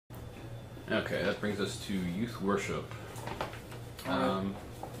Okay, that brings us to youth worship.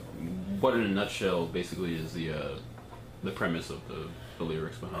 What, in a nutshell, basically is the premise of the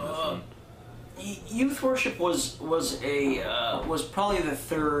lyrics behind this one? Youth worship was probably the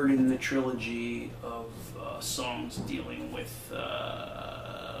third in the trilogy of songs dealing with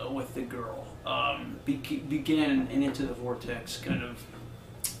the girl. Begin and Into the Vortex, kind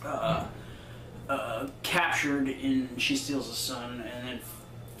of captured in She Steals the Sun, and then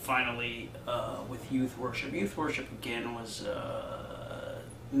finally with Youth Worship. Youth Worship again was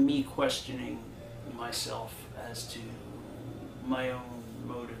me questioning myself as to my own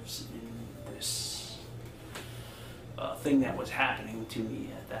motives in this thing that was happening to me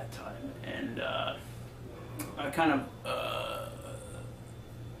at that time, and I kind of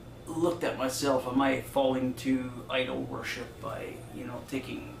looked at myself. Am I falling to idol worship by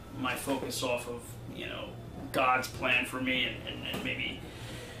taking my focus off of God's plan for me, and maybe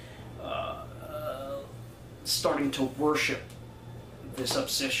starting to worship this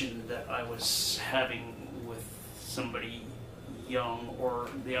obsession that I was having with somebody young, or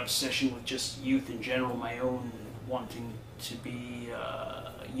the obsession with just youth in general, my own wanting to be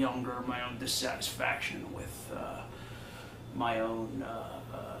younger, my own dissatisfaction with my own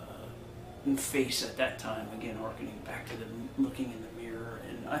face at that time, again harkening back to the looking in the mirror.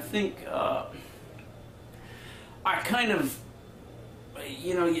 And I think I kind of,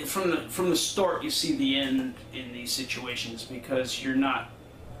 from the start you see the end in these situations, because you're not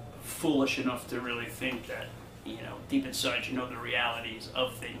foolish enough to really think that deep inside the realities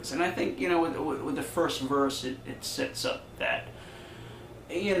of things. And I think with the first verse it sets up that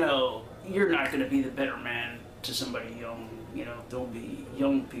you're not going to be the better man to somebody young. There'll be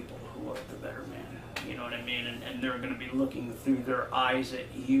young people who are the better man, you know what I mean, and they're going to be looking through their eyes at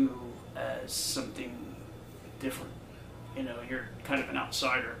you as something different. You're kind of an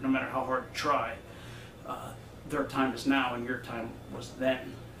outsider, no matter how hard you try. Their time is now and your time was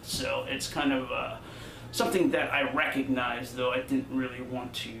then. So it's kind of something that I recognize, though I didn't really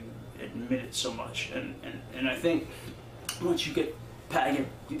want to admit it so much. And I think once you get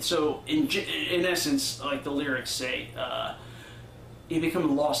so in essence, like the lyrics say, you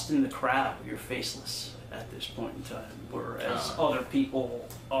become lost in the crowd. You're faceless at this point in time, whereas other people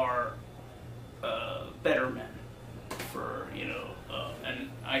are better men for and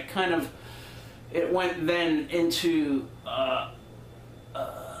I kind of, it went then into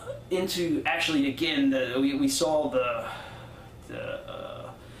actually again we saw the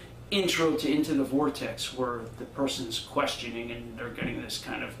intro to Into the Vortex, where the person's questioning and they're getting this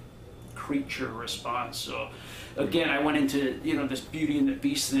kind of creature response. So again, I went into this Beauty and the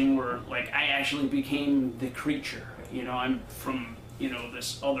Beast thing, where like I actually became the creature. I'm from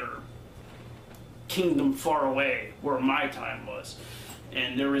this other kingdom far away where my time was,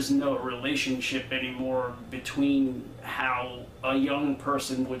 and there is no relationship anymore between how a young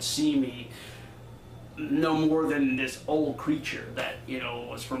person would see me, no more than this old creature that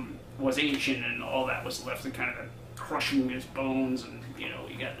was ancient, and all that was left to kind of crushing his bones. And you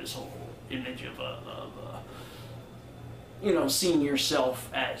got this whole image of seeing yourself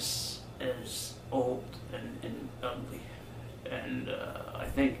as old and ugly. And I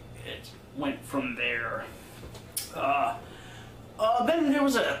think it went from there. Then there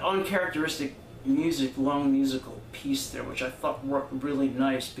was an uncharacteristic long musical piece there, which I thought worked really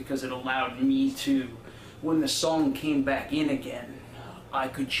nice, because it allowed me to, when the song came back in again, I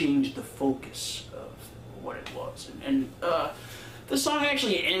could change the focus of what it was. And the song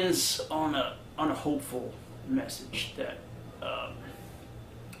actually ends on a hopeful message that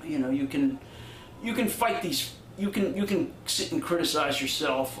you can fight these. You can sit and criticize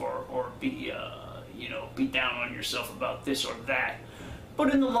yourself, or be be down on yourself about this or that,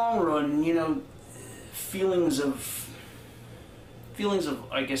 but in the long run, feelings of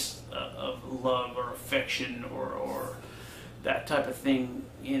I guess of love or affection or that type of thing,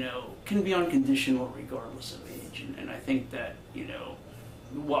 can be unconditional regardless of age. And I think that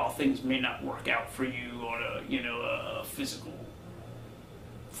while things may not work out for you on a physical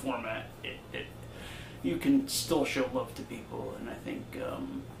format, you can still show love to people. And I think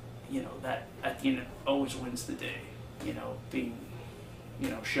that at the end it always wins the day, being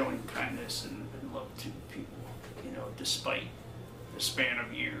showing kindness and love to people, despite the span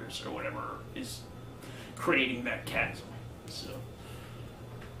of years or whatever is creating that chasm. So